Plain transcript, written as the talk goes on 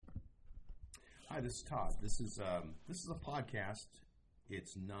Hi, this is Todd. This is a podcast.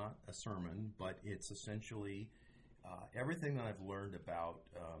 It's not a sermon, but it's essentially everything that I've learned about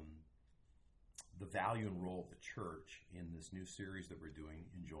the value and role of the church in this new series that we're doing,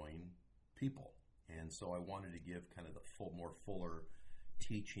 Enjoying People. And so I wanted to give kind of the more fuller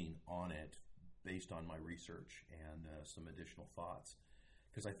teaching on it based on my research and some additional thoughts,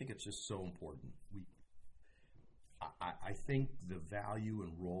 because I think it's just so important. I think the value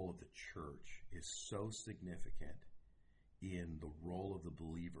and role of the church is so significant in the role of the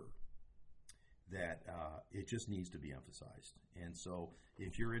believer that it just needs to be emphasized. And so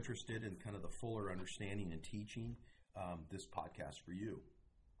if you're interested in kind of the fuller understanding and teaching, this podcast for you.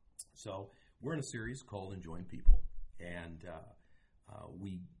 So we're in a series called Enjoying People, and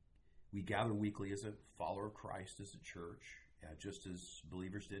we gather weekly as a follower of Christ as a church, just as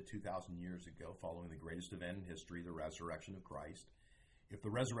believers did 2,000 years ago, following the greatest event in history, the resurrection of Christ. If the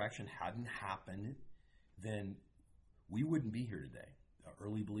resurrection hadn't happened, then we wouldn't be here today.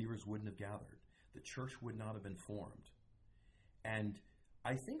 Early believers wouldn't have gathered. The church would not have been formed. And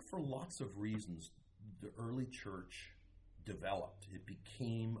I think for lots of reasons, the early church developed. It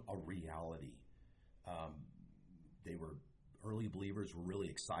became a reality. Early believers were really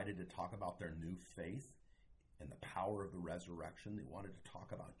excited to talk about their new faith and the power of the resurrection. They wanted to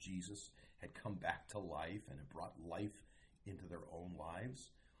talk about Jesus had come back to life and had brought life into their own lives.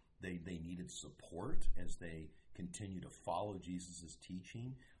 They needed support as they continued to follow Jesus'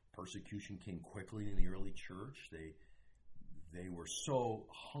 teaching. Persecution came quickly in the early church. They were so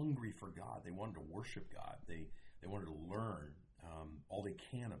hungry for God. They wanted to worship God. They wanted to learn all they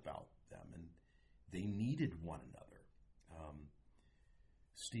can about them, and they needed one another.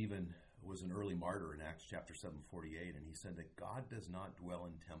 Stephen was an early martyr in Acts chapter 7:48, and he said that God does not dwell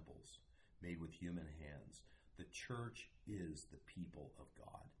in temples made with human hands. The church is the people of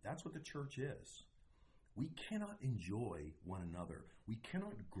God. That's what the church is. We cannot enjoy one another. We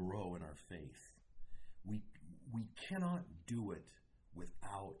cannot grow in our faith. We cannot do it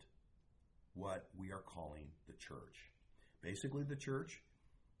without what we are calling the church. Basically, the church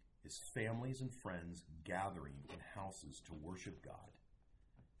is families and friends gathering in houses to worship God,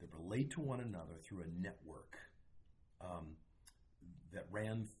 that relate to one another through a network that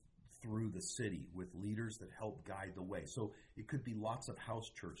ran through the city with leaders that help guide the way. So it could be lots of house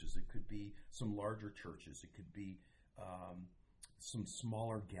churches. It could be some larger churches. It could be some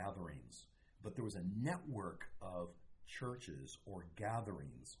smaller gatherings. But there was a network of churches or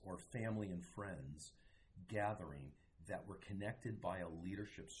gatherings or family and friends gathering that were connected by a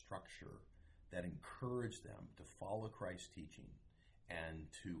leadership structure that encouraged them to follow Christ's teaching and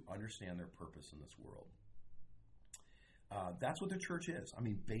to understand their purpose in this world. That's what the church is. I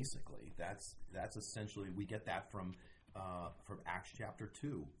mean, basically, that's essentially, we get that from Acts chapter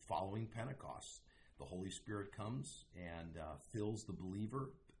 2, following Pentecost. The Holy Spirit comes and fills the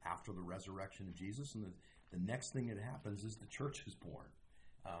believer after the resurrection of Jesus, and the next thing that happens is the church is born.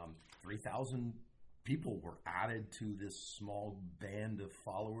 3,000 people were added to this small band of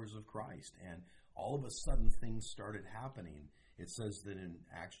followers of Christ, and all of a sudden things started happening. It says that in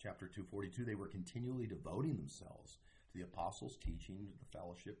Acts chapter 2:42, they were continually devoting themselves to the apostles' teaching, to the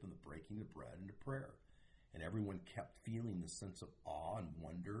fellowship, and the breaking of bread, and to prayer. And everyone kept feeling the sense of awe and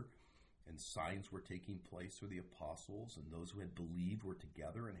wonder, and signs were taking place through the apostles, and those who had believed were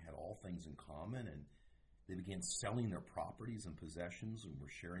together and had all things in common, and they began selling their properties and possessions and were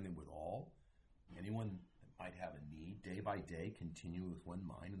sharing them with all. Anyone that might have a need, day by day, continuing with one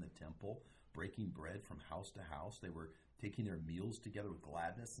mind in the temple, breaking bread from house to house. They were taking their meals together with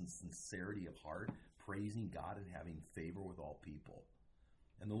gladness and sincerity of heart, praising God and having favor with all people.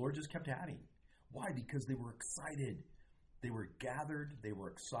 And the Lord just kept adding. Why? Because they were excited. They were gathered. They were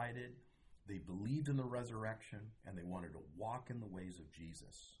excited. They believed in the resurrection, and they wanted to walk in the ways of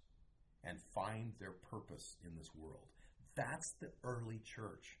Jesus and find their purpose in this world. That's the early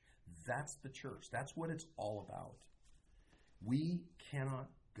church. That's the church. That's what it's all about. We cannot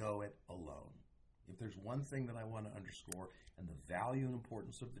go it alone. If there's one thing that I want to underscore, and the value and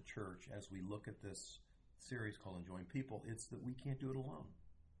importance of the church as we look at this series called Enjoying People, it's that we can't do it alone.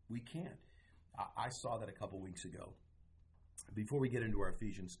 We can't. I saw that a couple weeks ago. Before we get into our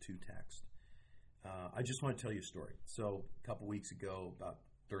Ephesians 2 text, I just want to tell you a story. So a couple weeks ago, about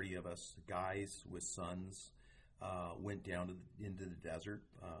 30 of us, guys with sons, went down into the desert,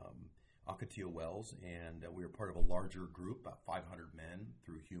 Ocotillo Wells, and we were part of a larger group, about 500 men,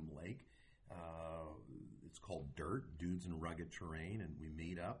 through Hume Lake. It's called DIRT, Dudes in Rugged Terrain, and we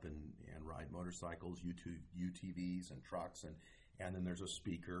meet up and ride motorcycles, UTVs and trucks, and then there's a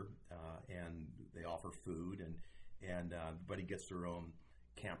speaker, and they offer food, and everybody gets their own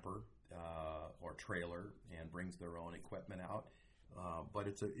camper or trailer and brings their own equipment out. But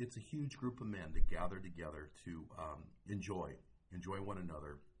it's a huge group of men that gather together to enjoy one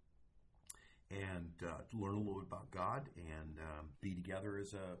another and learn a little bit about God and be together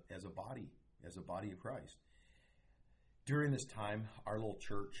as a body of Christ. During this time, our little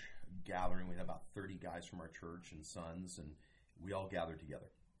church gathering, we had about 30 guys from our church and sons, and we all gathered together.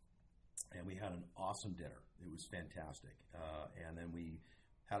 And we had an awesome dinner. It was fantastic. And then we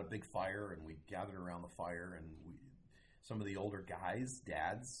had a big fire, and we gathered around the fire, and some of the older guys,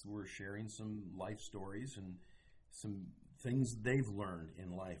 dads, were sharing some life stories and some things they've learned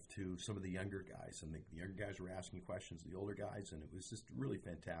in life to some of the younger guys. And the younger guys were asking questions to the older guys, and it was just really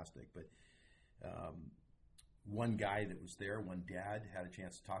fantastic. But one guy that was there, one dad, had a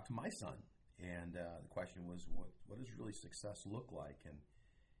chance to talk to my son. And the question was, what does really success look like?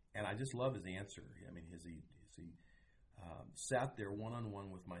 And I just love his answer. I mean, he sat there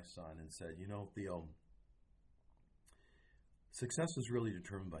one-on-one with my son and said, Theo, success is really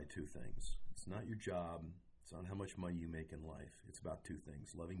determined by two things. It's not your job. It's not how much money you make in life. It's about two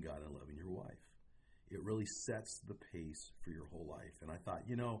things, loving God and loving your wife. It really sets the pace for your whole life. And I thought,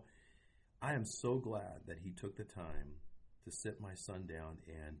 I am so glad that he took the time to sit my son down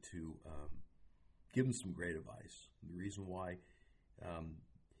and to give him some great advice. The reason why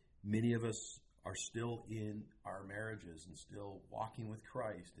many of us are still in our marriages and still walking with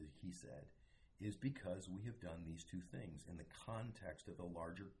Christ, as he said, is because we have done these two things in the context of a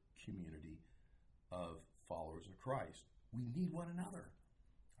larger community of followers of Christ. We need one another.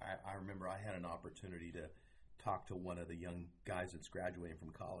 I remember I had an opportunity to talk to one of the young guys that's graduating from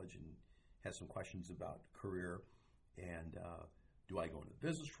college and had some questions about career and do I go into the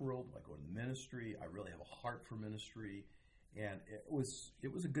business world? Do I go into ministry? I really have a heart for ministry. And it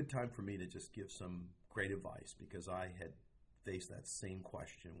was a good time for me to just give some great advice because I had faced that same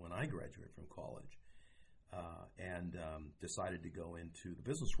question when I graduated from college and decided to go into the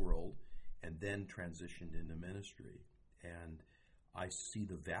business world and then transitioned into ministry. And I see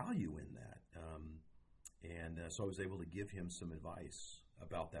the value in that. So I was able to give him some advice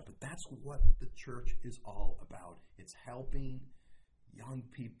about that. But that's what the church is all about. It's helping young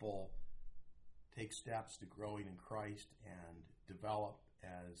people take steps to growing in Christ and develop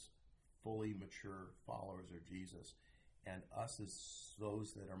as fully mature followers of Jesus. And us as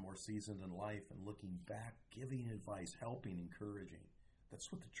those that are more seasoned in life and looking back, giving advice, helping, encouraging. That's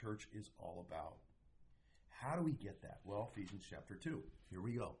what the church is all about. How do we get that? Well, Ephesians chapter 2. Here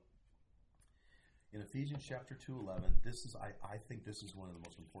we go. In Ephesians chapter 2:11, I think this is one of the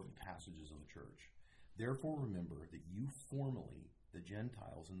most important passages in the church. Therefore remember that you formerly, the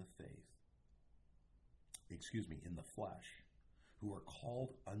Gentiles in the flesh, who are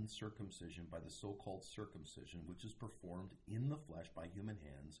called uncircumcision by the so-called circumcision, which is performed in the flesh by human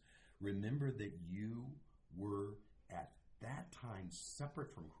hands, remember that you were at that time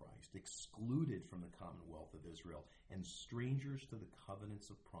separate from Christ, excluded from the commonwealth of Israel, and strangers to the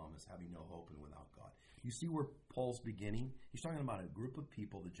covenants of promise, having no hope and without God. You see where Paul's beginning? He's talking about a group of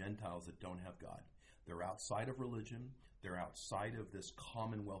people, the Gentiles, that don't have God. They're outside of religion. They're outside of this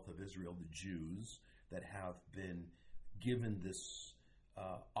commonwealth of Israel, the Jews, that have been given this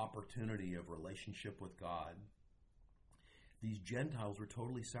opportunity of relationship with God. These Gentiles were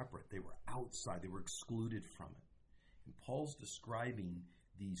totally separate. They were outside. They were excluded from it. And Paul's describing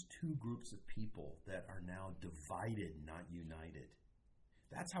these two groups of people that are now divided, not united.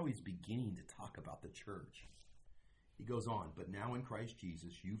 That's how he's beginning to talk about the church. He goes on, but now in Christ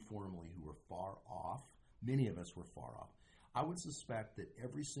Jesus, you formerly who were far off, many of us were far off. I would suspect that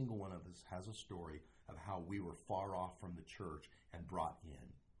every single one of us has a story of how we were far off from the church and brought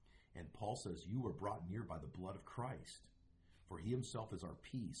in. And Paul says, you were brought near by the blood of Christ. For he himself is our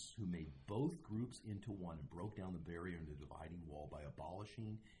peace, who made both groups into one and broke down the barrier and the dividing wall by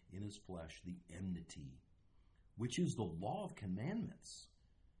abolishing in his flesh the enmity, which is the law of commandments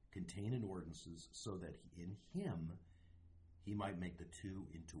contained in ordinances, so that in him he might make the two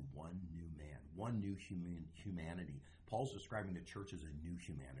into one new man, one new humanity. Paul's describing the church as a new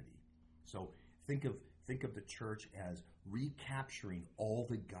humanity. So think of the church as recapturing all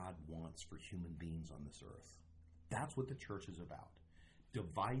that God wants for human beings on this earth. That's what the church is about.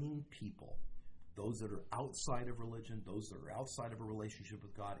 Dividing people, those that are outside of religion, those that are outside of a relationship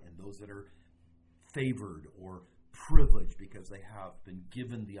with God, and those that are favored or privileged because they have been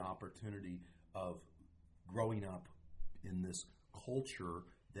given the opportunity of growing up in this culture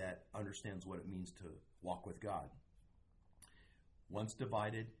that understands what it means to walk with God. Once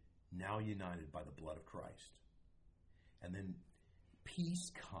divided, now united by the blood of Christ. And then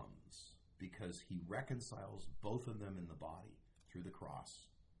peace comes because he reconciles both of them in the body through the cross.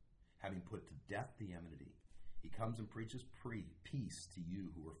 having put to death the enmity. He comes and preaches peace to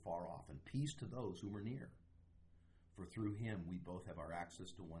you who are far off, and peace to those who are near. For through him we both have our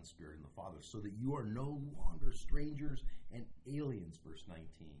access to one Spirit and the Father, so that you are no longer strangers and aliens, verse 19,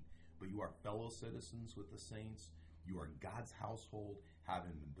 but you are fellow citizens with the saints. You are God's household,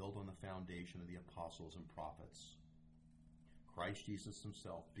 having been built on the foundation of the apostles and prophets. Christ Jesus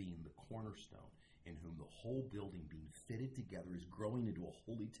himself being the cornerstone, in whom the whole building being fitted together is growing into a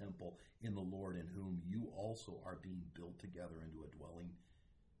holy temple in the Lord, in whom you also are being built together into a dwelling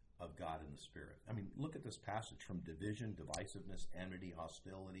of God in the Spirit. I mean, look at this passage from division, divisiveness, enmity,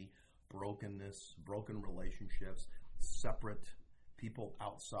 hostility, brokenness, broken relationships, separate, people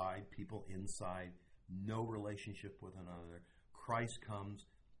outside, people inside, no relationship with another. Christ comes,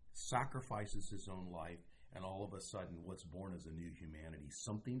 sacrifices his own life, and all of a sudden what's born is a new humanity,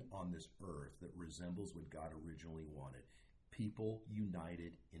 something on this earth that resembles what God originally wanted. People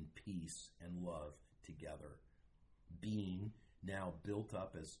united in peace and love together, being now built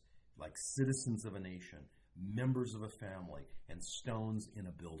up as like citizens of a nation, members of a family, and stones in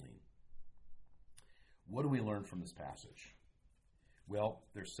a building. What do we learn from this passage? Well,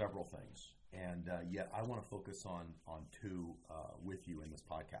 there's several things, and yet I want to focus on two with you in this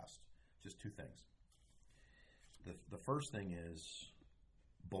podcast. Just two things. The first thing is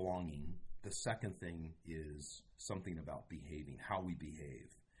belonging. The second thing is something about behaving, how we behave.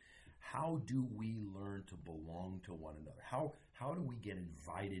 How do we learn to belong to one another? How do we get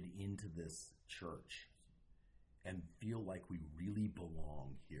invited into this church and feel like we really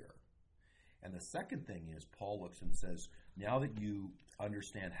belong here? And the second thing is Paul looks and says, now that you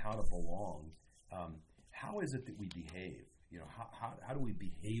understand how to belong, how is it that we behave? You know, how do we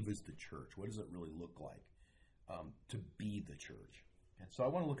behave as the church? What does it really look like to be the church? And so I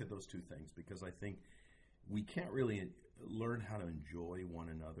want to look at those two things, because I think we can't really learn how to enjoy one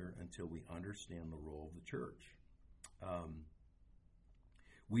another until we understand the role of the church.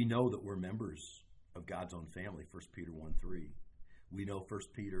 We know that we're members of God's own family, 1 Peter 1:3. We know 1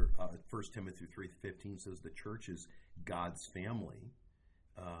 Timothy 3:15 says the church is God's family.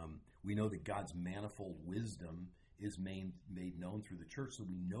 We know that God's manifold wisdom is made known through the church, so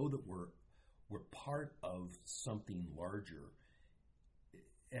we know that we're part of something larger.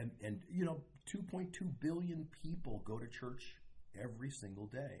 And you know, 2.2 billion people go to church every single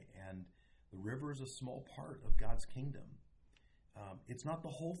day, and the river is a small part of God's kingdom. It's not the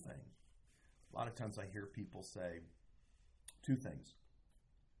whole thing. A lot of times I hear people say two things.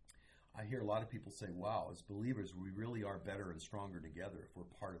 I hear a lot of people say, wow, as believers, we really are better and stronger together if we're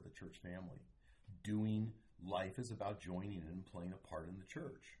part of the church family. Doing life is about joining in and playing a part in the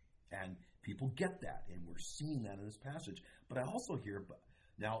church. And people get that, and we're seeing that in this passage. But I also hear,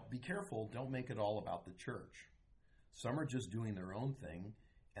 now be careful, don't make it all about the church. Some are just doing their own thing,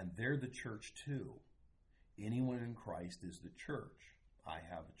 and they're the church too. Anyone in Christ is the church. I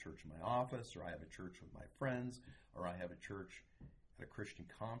have a church in my office, or I have a church with my friends, or I have a church at a Christian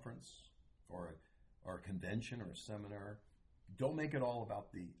conference, or a convention, or a seminar. Don't make it all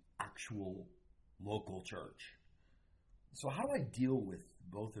about the actual local church. So how do I deal with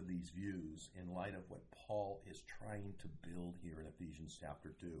both of these views in light of what Paul is trying to build here in Ephesians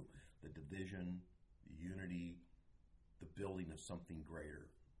chapter 2? The division, the unity, the building of something greater.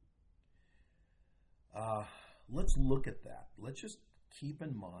 Let's look at that. Let's just keep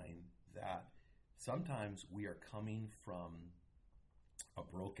in mind that sometimes we are coming from a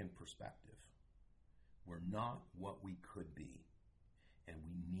broken perspective. We're not what we could be, and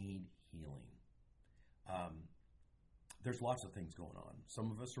we need healing. There's lots of things going on.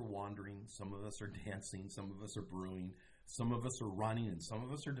 Some of us are wandering, some of us are dancing, some of us are brewing, some of us are running, and some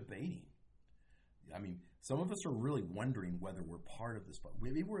of us are debating. I mean, some of us are really wondering whether we're part of this, but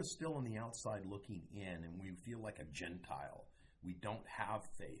maybe we're still on the outside looking in, and we feel like a Gentile. We don't have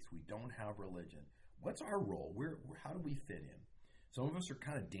faith. We don't have religion. What's our role? How do we fit in? Some of us are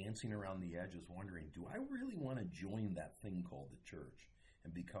kind of dancing around the edges, wondering, do I really want to join that thing called the church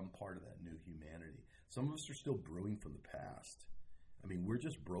and become part of that new humanity? Some of us are still brewing from the past. I mean, we're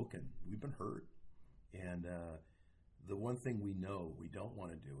just broken. We've been hurt. And the one thing we know we don't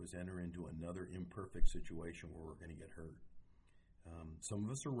want to do is enter into another imperfect situation where we're going to get hurt. Some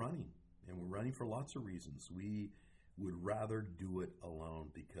of us are running, and we're running for lots of reasons. We would rather do it alone,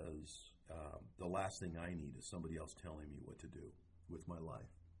 because the last thing I need is somebody else telling me what to do with my life.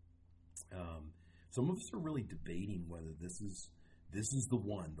 Some of us are really debating whether this is the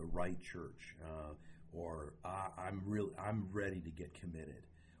one, the right church, or I'm ready to get committed.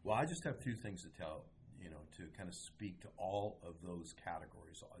 Well, I just have two things to tell, to kind of speak to all of those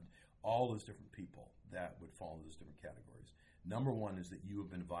categories, all those different people that would fall into those different categories. Number one is that you have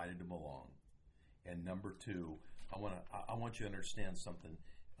been invited to belong. And number two, I want you to understand something,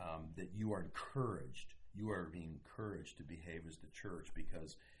 that you are encouraged. You are being encouraged to behave as the church,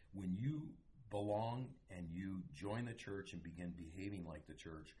 because when you belong and you join the church and begin behaving like the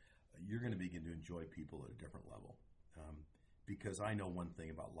church, you're going to begin to enjoy people at a different level. Because I know one thing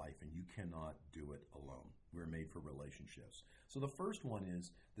about life, and you cannot do it alone. We're made for relationships. So the first one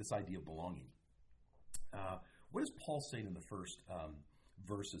is this idea of belonging. What does Paul say in the first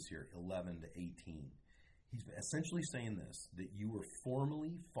verses here, 11 to 18? He's essentially saying this, that you were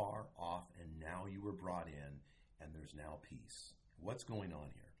formerly far off and now you were brought in, and there's now peace. What's going on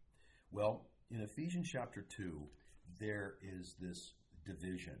here? Well, in Ephesians chapter 2, there is this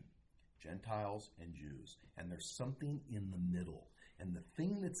division, Gentiles and Jews, and there's something in the middle. And the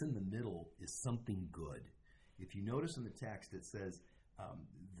thing that's in the middle is something good. If you notice in the text, it says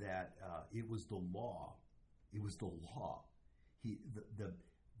that it was the law. It was the law.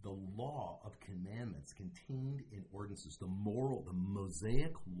 The law of commandments contained in ordinances, the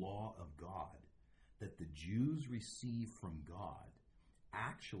Mosaic law of God that the Jews received from God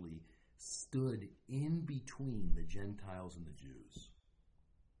actually stood in between the Gentiles and the Jews.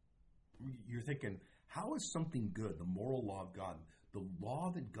 You're thinking, how is something good, the moral law of God, the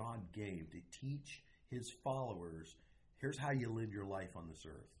law that God gave to teach his followers, here's how you live your life on this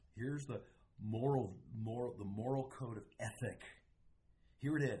earth. Here's the moral code of ethic.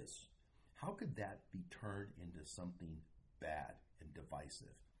 Here it is. How could that be turned into something bad and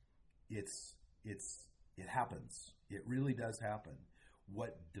divisive? It happens. It really does happen.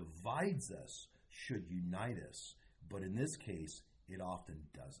 What divides us should unite us, but in this case, it often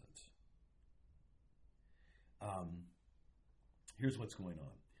doesn't. Here's what's going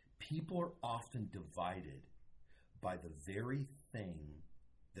on. People are often divided by the very thing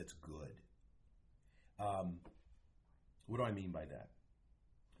that's good. What do I mean by that?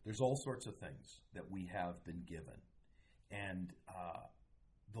 There's all sorts of things that we have been given. And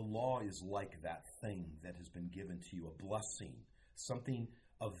the law is like that thing that has been given to you, a blessing, something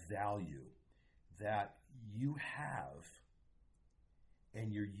of value that you have,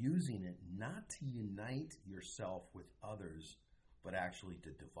 and you're using it not to unite yourself with others, but actually to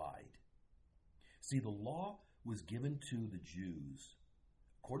divide. See, the law was given to the Jews,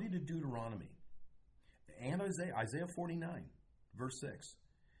 according to Deuteronomy and Isaiah 49, verse 6,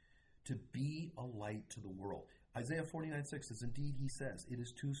 to be a light to the world. Isaiah 49:6 says, indeed, he says, it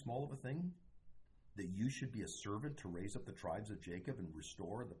is too small of a thing that you should be a servant to raise up the tribes of Jacob and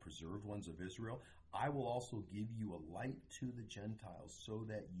restore the preserved ones of Israel. I will also give you a light to the Gentiles so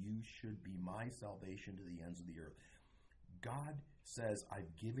that you should be my salvation to the ends of the earth. God says,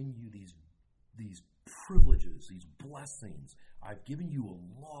 I've given you these privileges, these blessings. I've given you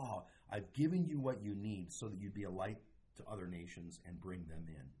a law. I've given you what you need so that you'd be a light to other nations and bring them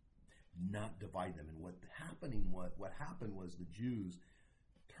in, not divide them. And what happened was the Jews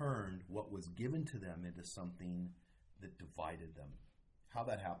turned what was given to them into something that divided them. How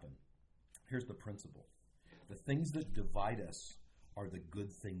that happened? Here's the principle. The things that divide us are the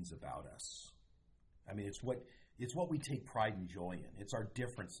good things about us. I mean, it's what we take pride and joy in. It's our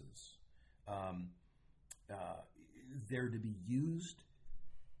differences. They're to be used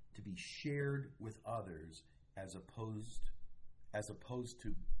to be shared with others as opposed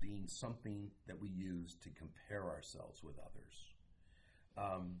to being something that we use to compare ourselves with others.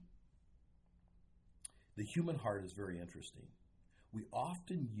 The human heart is very interesting. We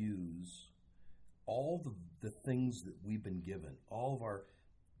often use all the things that we've been given, all of our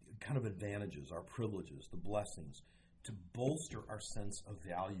kind of advantages, our privileges, the blessings, to bolster our sense of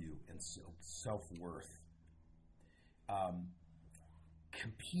value and self-worth.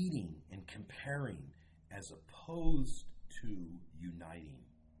 Competing and comparing as opposed to uniting.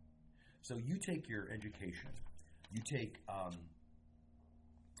 So you take your education. You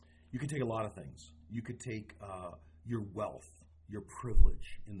could take a lot of things. You could take your wealth, your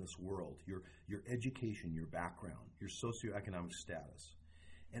privilege in this world, your education, your background, your socioeconomic status.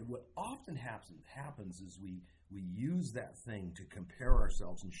 And what often happens is we use that thing to compare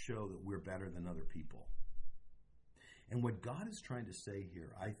ourselves and show that we're better than other people. And what God is trying to say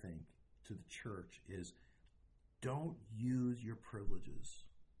here, I think, to the church is, don't use your privileges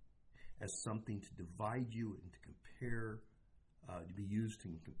as something to divide you and to compare, to be used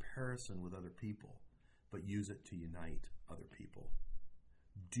in comparison with other people, but use it to unite other people.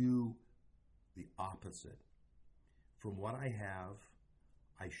 Do the opposite. From what I have,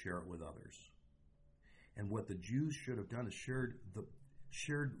 I share it with others. And what the Jews should have done is shared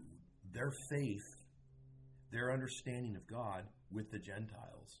their faith, their understanding of God with the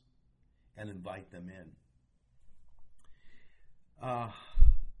Gentiles and invite them in. Uh,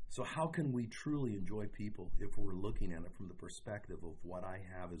 so how can we truly enjoy people if we're looking at it from the perspective of what I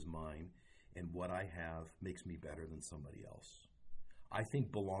have is mine and what I have makes me better than somebody else? I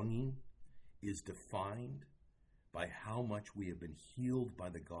think belonging is defined by how much we have been healed by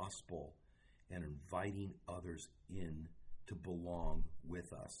the gospel and inviting others in to belong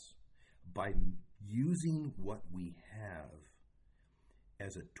with us. By using what we have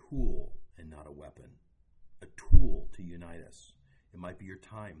as a tool and not a weapon, a tool to unite us. It might be your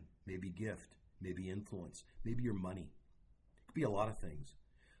time, maybe gift, maybe influence, maybe your money. It could be a lot of things.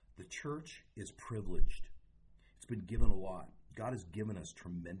 The church is privileged. It's been given a lot. God has given us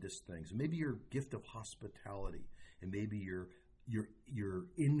tremendous things. And maybe your gift of hospitality, and maybe your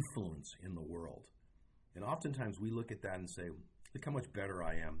influence in the world. And oftentimes we look at that and say, look how much better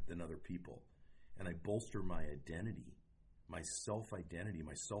I am than other people. And I bolster my identity, my self-identity,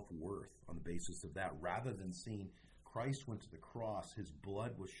 my self-worth on the basis of that, rather than seeing Christ went to the cross, his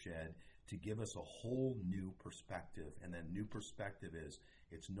blood was shed to give us a whole new perspective. And that new perspective is,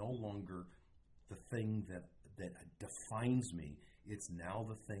 it's no longer the thing that defines me. It's now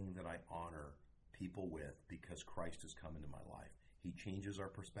the thing that I honor people with because Christ has come into my life. He changes our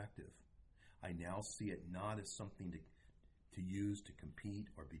perspective. I now see it not as something to use to compete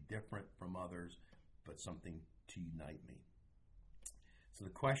or be different from others, but something to unite me. So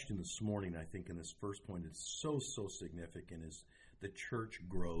the question this morning, I think, in this first point is so significant, is the church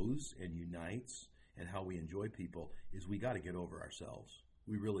grows and unites, and how we enjoy people is we got to get over ourselves.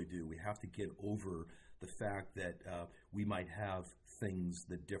 We really do. We have to get over the fact that we might have things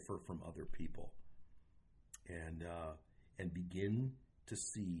that differ from other people, and begin to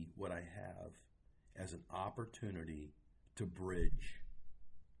see what I have as an opportunity to bridge,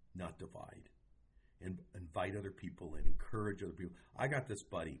 not divide, and invite other people in, encourage other people. I got this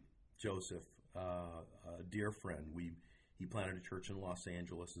buddy, Joseph, a dear friend. He planted a church in Los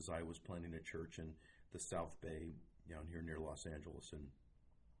Angeles as I was planting a church in the South Bay down here near Los Angeles,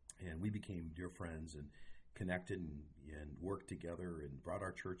 and we became dear friends and connected and worked together and brought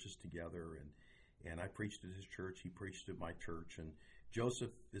our churches together, and I preached at his church, he preached at my church, and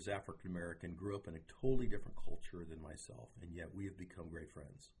Joseph is African American, grew up in a totally different culture than myself, and yet we have become great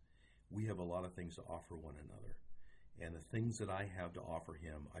friends. We have a lot of things to offer one another, and the things that I have to offer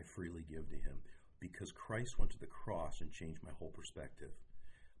him, I freely give to him, because Christ went to the cross and changed my whole perspective.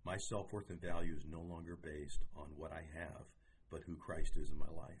 My self-worth and value is no longer based on what I have, but who Christ is in my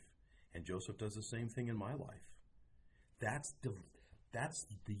life. And Joseph does the same thing in my life. That's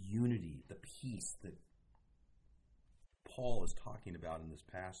the unity, the peace that Paul is talking about in this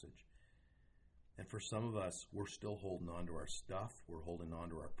passage. And for some of us, we're still holding on to our stuff. We're holding on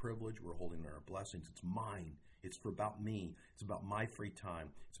to our privilege. We're holding on to our blessings. It's mine. It's about me. It's about my free time.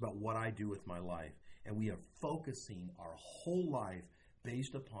 It's about what I do with my life. And we are focusing our whole life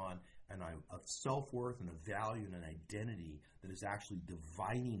based upon a self-worth and a value and an identity that is actually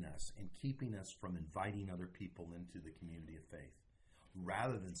dividing us and keeping us from inviting other people into the community of faith,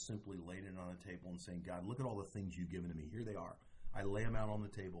 rather than simply laying it on the table and saying, God, look at all the things you've given to me. Here they are. I lay them out on the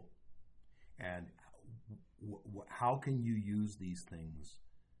table. And how can you use these things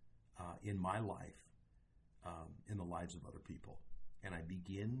in my life, in the lives of other people? And I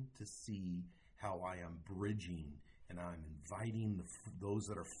begin to see how I am bridging and I'm inviting those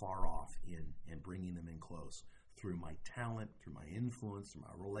that are far off in and bringing them in close through my talent, through my influence, through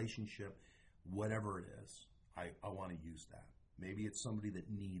my relationship, whatever it is. I want to use that. Maybe it's somebody that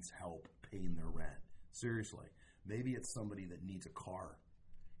needs help paying their rent. Seriously. Maybe it's somebody that needs a car.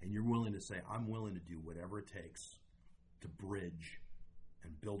 And you're willing to say, I'm willing to do whatever it takes to bridge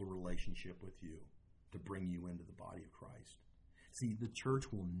and build a relationship with you, to bring you into the body of Christ. See, the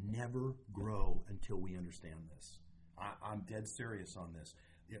church will never grow until we understand this. I'm dead serious on this.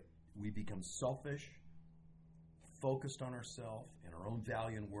 If we become selfish, focused on ourselves and our own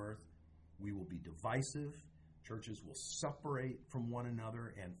value and worth, we will be divisive. Churches will separate from one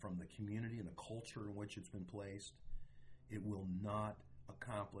another and from the community and the culture in which it's been placed. It will not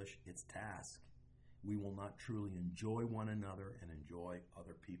accomplish its task. We will not truly enjoy one another and enjoy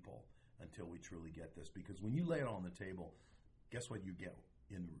other people until we truly get this. Because when you lay it on the table, guess what you get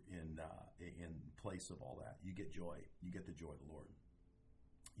in place of all that? You get joy. You get the joy of the Lord.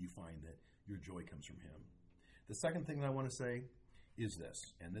 You find that your joy comes from Him. The second thing that I want to say is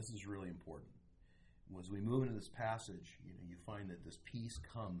this, and this is really important. As we move into this passage, you find that this peace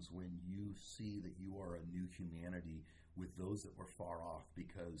comes when you see that you are a new humanity with those that were far off,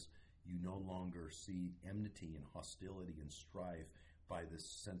 because you no longer see enmity and hostility and strife by this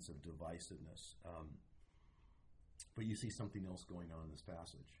sense of divisiveness. But you see something else going on in this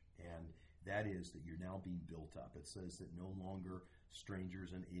passage. And That is that you're now being built up. It says that no longer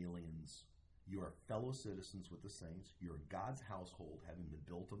strangers and aliens. You are fellow citizens with the saints. You're God's household, having been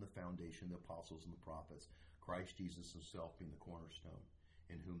built on the foundation of the apostles and the prophets, Christ Jesus himself being the cornerstone,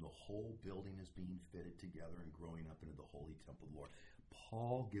 in whom the whole building is being fitted together and growing up into the holy temple of the Lord.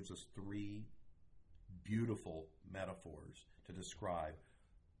 Paul gives us three beautiful metaphors to describe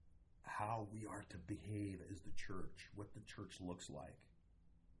how we are to behave as the church, what the church looks like.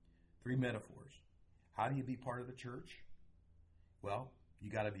 Three metaphors. How do you be part of the church? Well,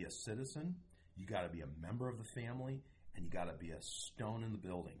 you got to be a citizen, you got to be a member of the family, and you got to be a stone in the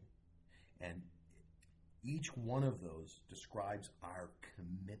building. And each one of those describes our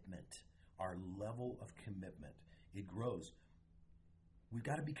commitment, our level of commitment. It grows. We've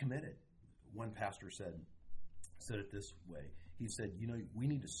got to be committed. One pastor said it this way. He said, we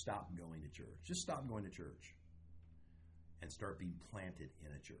need to stop going to church. Just stop going to church and start being planted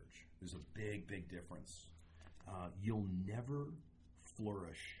in a church. There's a big, big difference. You'll never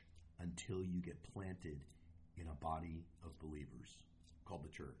flourish until you get planted in a body of believers called the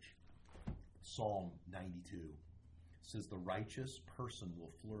church. Psalm 92 says, the righteous person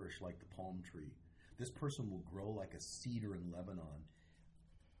will flourish like the palm tree. This person will grow like a cedar in Lebanon,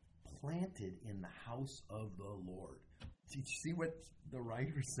 planted in the house of the Lord. Do you see what the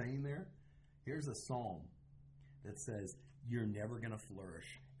writer is saying there? Here's a psalm that says, you're never going to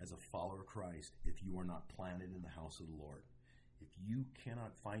flourish as a follower of Christ if you are not planted in the house of the Lord. If you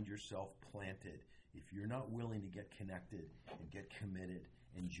cannot find yourself planted, if you're not willing to get connected and get committed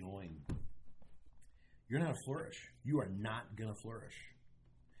and join, you're not going to flourish. You are not going to flourish.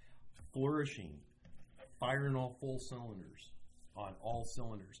 Flourishing, firing all full cylinders, on all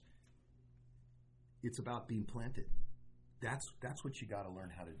cylinders. It's about being planted. That's what you got to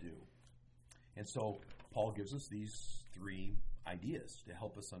learn how to do. And so Paul gives us these three ideas to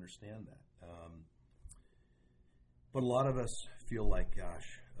help us understand that. But a lot of us feel like,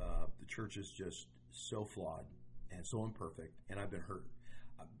 gosh, the church is just so flawed and so imperfect, and I've been hurt.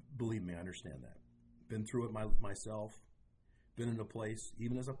 Believe me, I understand that. Been through it myself. Been in a place,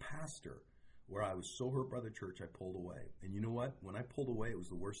 even as a pastor, where I was so hurt by the church, I pulled away. And you know what? When I pulled away, it was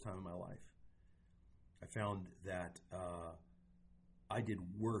the worst time of my life. I found that I did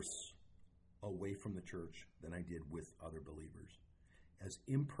worse away from the church than I did with other believers. As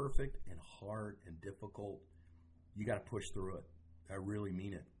imperfect and hard and difficult, you got to push through it. I really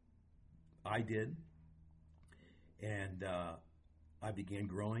mean it. I did. And I began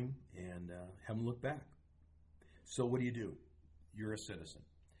growing and haven't looked back. So what do? You're a citizen.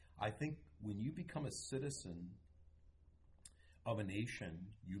 I think when you become a citizen of a nation,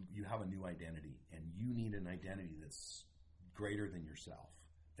 you have a new identity, and you need an identity that's greater than yourself.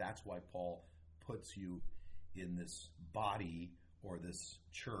 That's why Paul puts you in this body or this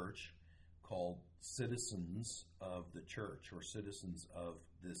church called citizens of the church, or citizens of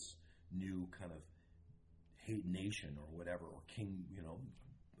this new kind of nation or whatever, or king,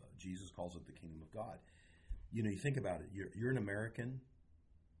 Jesus calls it the kingdom of God. You think about it, you're an American,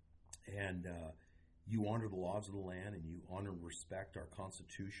 and you honor the laws of the land, and you honor and respect our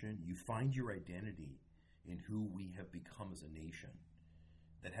Constitution. You find your identity in who we have become as a nation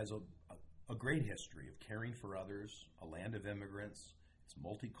that has a great history of caring for others, a land of immigrants. It's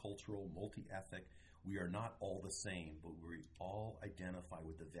multicultural, multi-ethnic. We are not all the same, but we all identify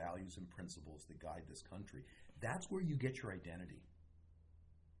with the values and principles that guide this country. That's where you get your identity.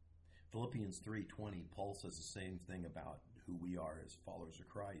 Philippians 3:20, Paul says the same thing about who we are as followers of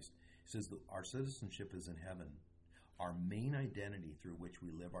Christ. He says that our citizenship is in heaven. Our main identity through which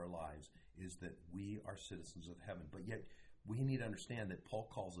we live our lives is that we are citizens of heaven. But yet, we need to understand that Paul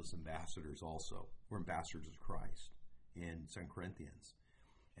calls us ambassadors also. We're ambassadors of Christ in 2 Corinthians.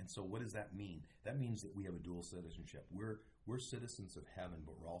 And so what does that mean? That means that we have a dual citizenship. We're citizens of heaven,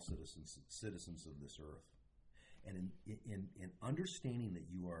 but we're all citizens of this earth. And in understanding that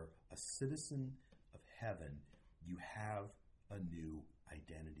you are a citizen of heaven, you have a new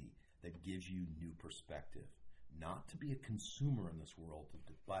identity that gives you new perspective. Not to be a consumer in this world,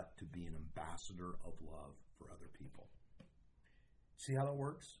 but to be an ambassador of love for other people. See how that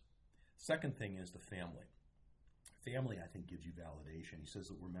works? Second thing is the family. Family, I think, gives you validation. He says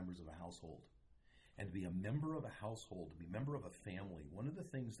that we're members of a household. And to be a member of a household, to be a member of a family, one of the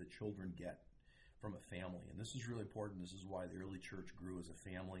things that children get from a family, and this is really important, this is why the early church grew as a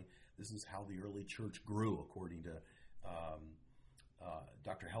family. This is how the early church grew, according to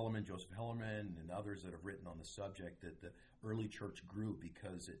Dr. Hellerman, Joseph Hellerman, and others that have written on the subject, that the early church grew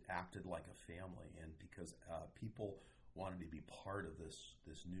because it acted like a family, and because people wanted to be part of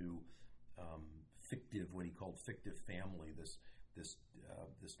this new fictive, what he called fictive family, this this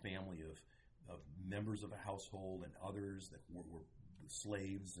family of members of a household and others that were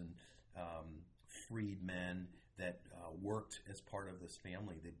slaves and freed men that worked as part of this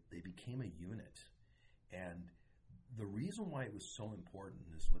family. They became a unit. And the reason why it was so important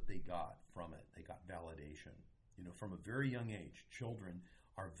is what they got from it. They got validation. From a very young age, children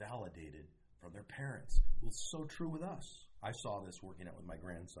are validated from their parents. Well, it's so true with us. I saw this working out with my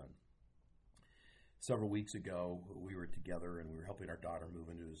grandson. Several weeks ago, we were together and we were helping our daughter move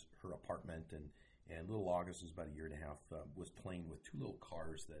into her apartment. And little August, was about a year and a half, was playing with two little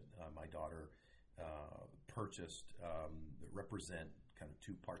cars that my daughter purchased that represent kind of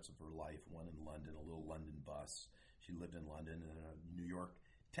two parts of her life. One in London, a little London bus. She lived in London, and a New York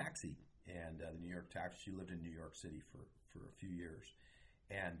taxi. And the New York taxi, she lived in New York City for a few years.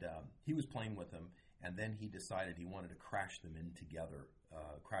 And he was playing with them, and then he decided he wanted to crash them in together,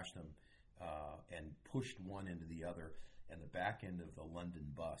 and pushed one into the other, and the back end of the London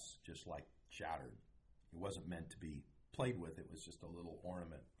bus just like shattered. It wasn't meant to be played with. It was just a little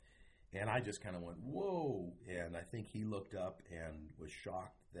ornament. And I just kind of went, whoa. And I think he looked up and was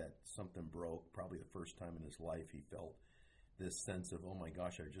shocked that something broke. Probably the first time in his life he felt this sense of, oh my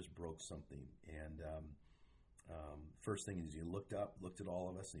gosh, I just broke something. And first thing is he looked up, looked at all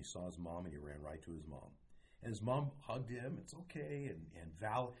of us, and he saw his mom, and he ran right to his mom. And his mom hugged him. It's okay. And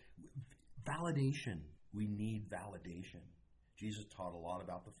validation. We need validation. Jesus taught a lot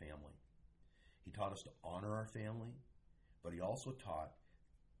about the family. He taught us to honor our family, but he also taught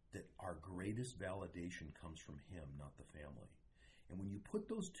that our greatest validation comes from him, not the family. And when you put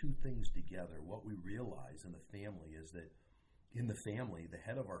those two things together, what we realize in the family is that in the family, the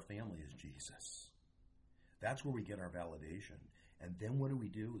head of our family is Jesus. That's where we get our validation. And then what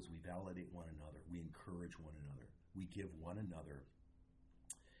do? Is we validate one another. We encourage one another. We give one another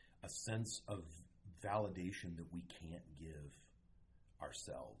a sense of validation that we can't give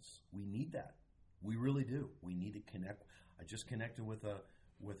ourselves. We need that. We really do. We need to connect. I just connected with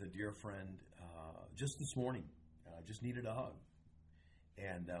a dear friend just this morning. Just needed a hug.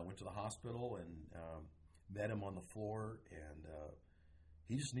 And went to the hospital and met him on the floor, and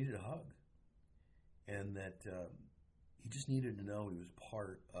he just needed a hug. And that he just needed to know he was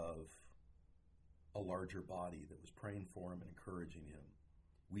part of a larger body that was praying for him and encouraging him.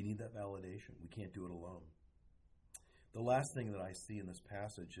 We need that validation. We can't do it alone. The last thing that I see in this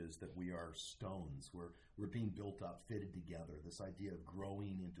passage is that we are stones. We're being built up, fitted together. This idea of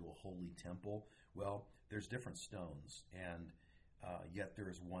growing into a holy temple. Well, there's different stones, and yet there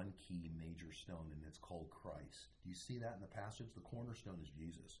is one key major stone, and it's called Christ. Do you see that in the passage? The cornerstone is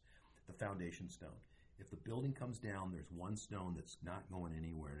Jesus, the foundation stone. If the building comes down, there's one stone that's not going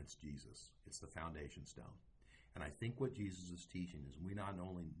anywhere, and it's Jesus. It's the foundation stone. And I think what Jesus is teaching is we not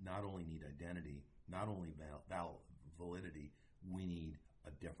only need identity, not only validity, we need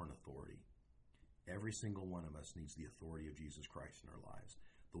a different authority. Every single one of us needs the authority of Jesus Christ in our lives.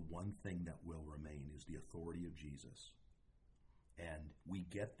 The one thing that will remain is the authority of Jesus. And we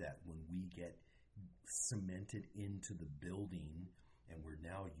get that when we get cemented into the building, and we're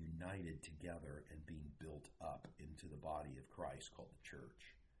now united together and being built up into the body of Christ called the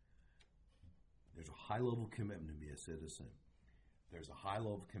church. There's a high level commitment to be a citizen. There's a high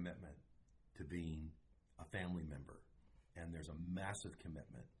level commitment to being a family member. And there's a massive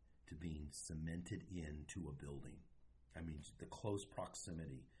commitment to being cemented into a building. I mean, the close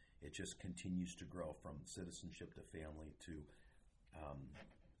proximity, it just continues to grow from citizenship to family to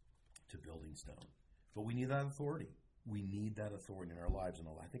building stone. But we need that authority. We need that authority in our lives. And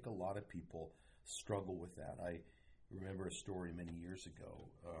I think a lot of people struggle with that. I remember a story many years ago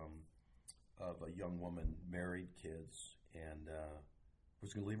of a young woman, married, kids, and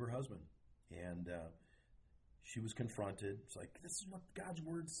was going to leave her husband. And she was confronted. It's like, this is what God's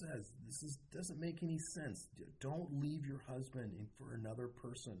word says. Doesn't make any sense. Don't leave your husband for another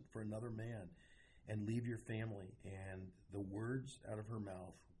person, for another man, and leave your family. And the words out of her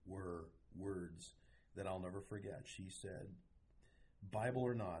mouth were words that I'll never forget. She said, Bible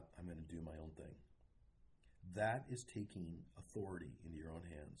or not, I'm going to do my own thing. That is taking authority into your own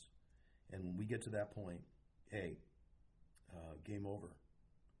hands. And when we get to that point, hey, game over.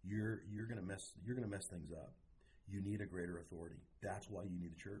 You're going to mess things up. You need a greater authority. That's why you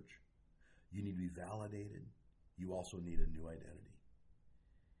need a church. You need to be validated. You also need a new identity.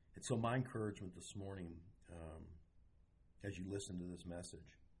 And so my encouragement this morning, as you listen to this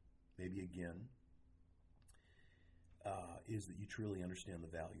message, maybe again, is that you truly understand the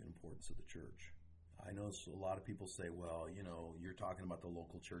value and importance of the church. I know a lot of people say, well, you're talking about the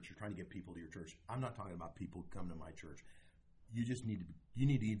local church. You're trying to get people to your church. I'm not talking about people who come to my church. You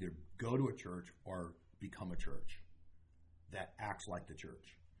need to either go to a church or become a church. that acts like the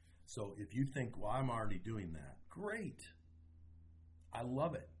church. So if you think, well, I'm already doing that, great. I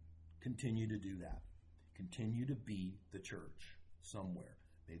love it. Continue to do that. Continue to be the church somewhere.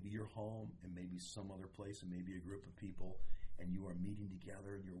 Maybe your home, and maybe some other place, and maybe a group of people, and you are meeting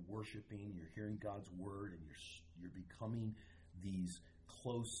together, and you're worshiping, you're hearing God's word, and you're becoming these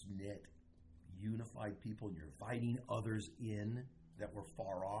close-knit, unified people. You're inviting others in that were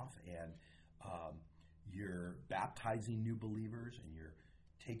far off, and you're baptizing new believers, and you're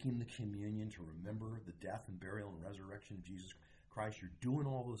taking the communion to remember the death and burial and resurrection of Jesus Christ. You're doing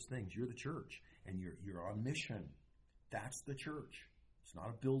all those things. You're the church, and you're on mission. That's the church. It's not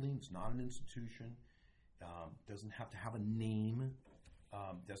a building. It's not an institution. Doesn't have to have a name.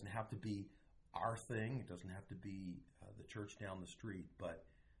 Doesn't have to be our thing. It doesn't have to be the church down the street. But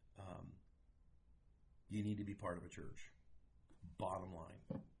you need to be part of a church. Bottom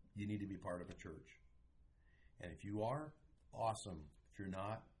line, you need to be part of a church. And if you are, awesome. If you're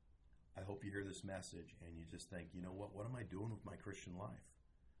not, I hope you hear this message and you just think, you know what am I doing with my Christian life?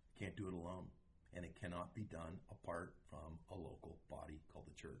 Can't do it alone. And it cannot be done apart from a local body called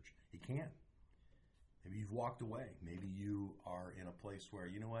the church. It can't. Maybe you've walked away. Maybe you are in a place where,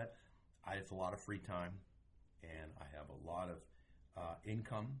 you know what, I have a lot of free time and I have a lot of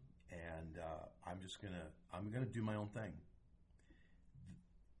income, and I'm gonna do my own thing.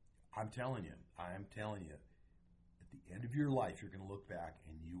 I'm telling you, at the end of your life, you're going to look back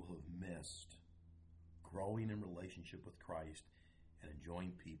and you will have missed growing in relationship with Christ and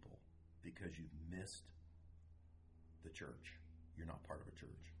enjoying people because you've missed the church. You're not part of a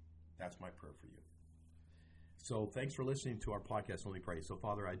church. That's my prayer for you. So thanks for listening to our podcast, Let Me Pray. So,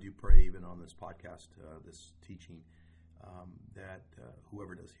 Father, I do pray even on this podcast, this teaching, that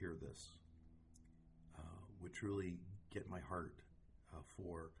whoever does hear this would truly get my heart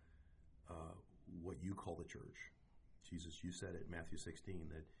for what you call the church. Jesus, you said it in Matthew 16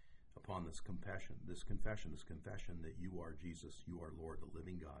 that upon this confession that you are Jesus, you are Lord, the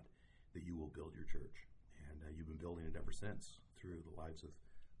living God, that you will build your church. And you've been building it ever since through the lives of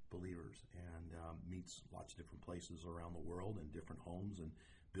believers, and meets lots of different places around the world and different homes and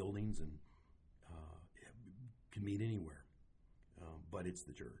buildings, and can meet anywhere. But it's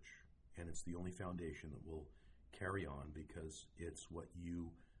the church, and it's the only foundation that will carry on because it's what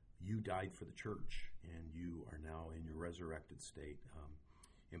you died for the church, and you are now in your resurrected state,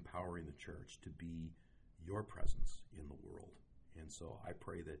 empowering the church to be your presence in the world. And so I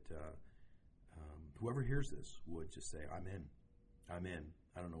pray that whoever hears this would just say, I'm in.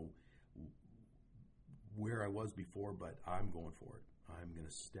 I don't know where I was before, but I'm going for it. I'm going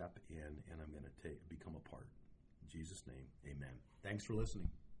to step in, and I'm going to become a part. In Jesus' name, amen. Thanks for listening.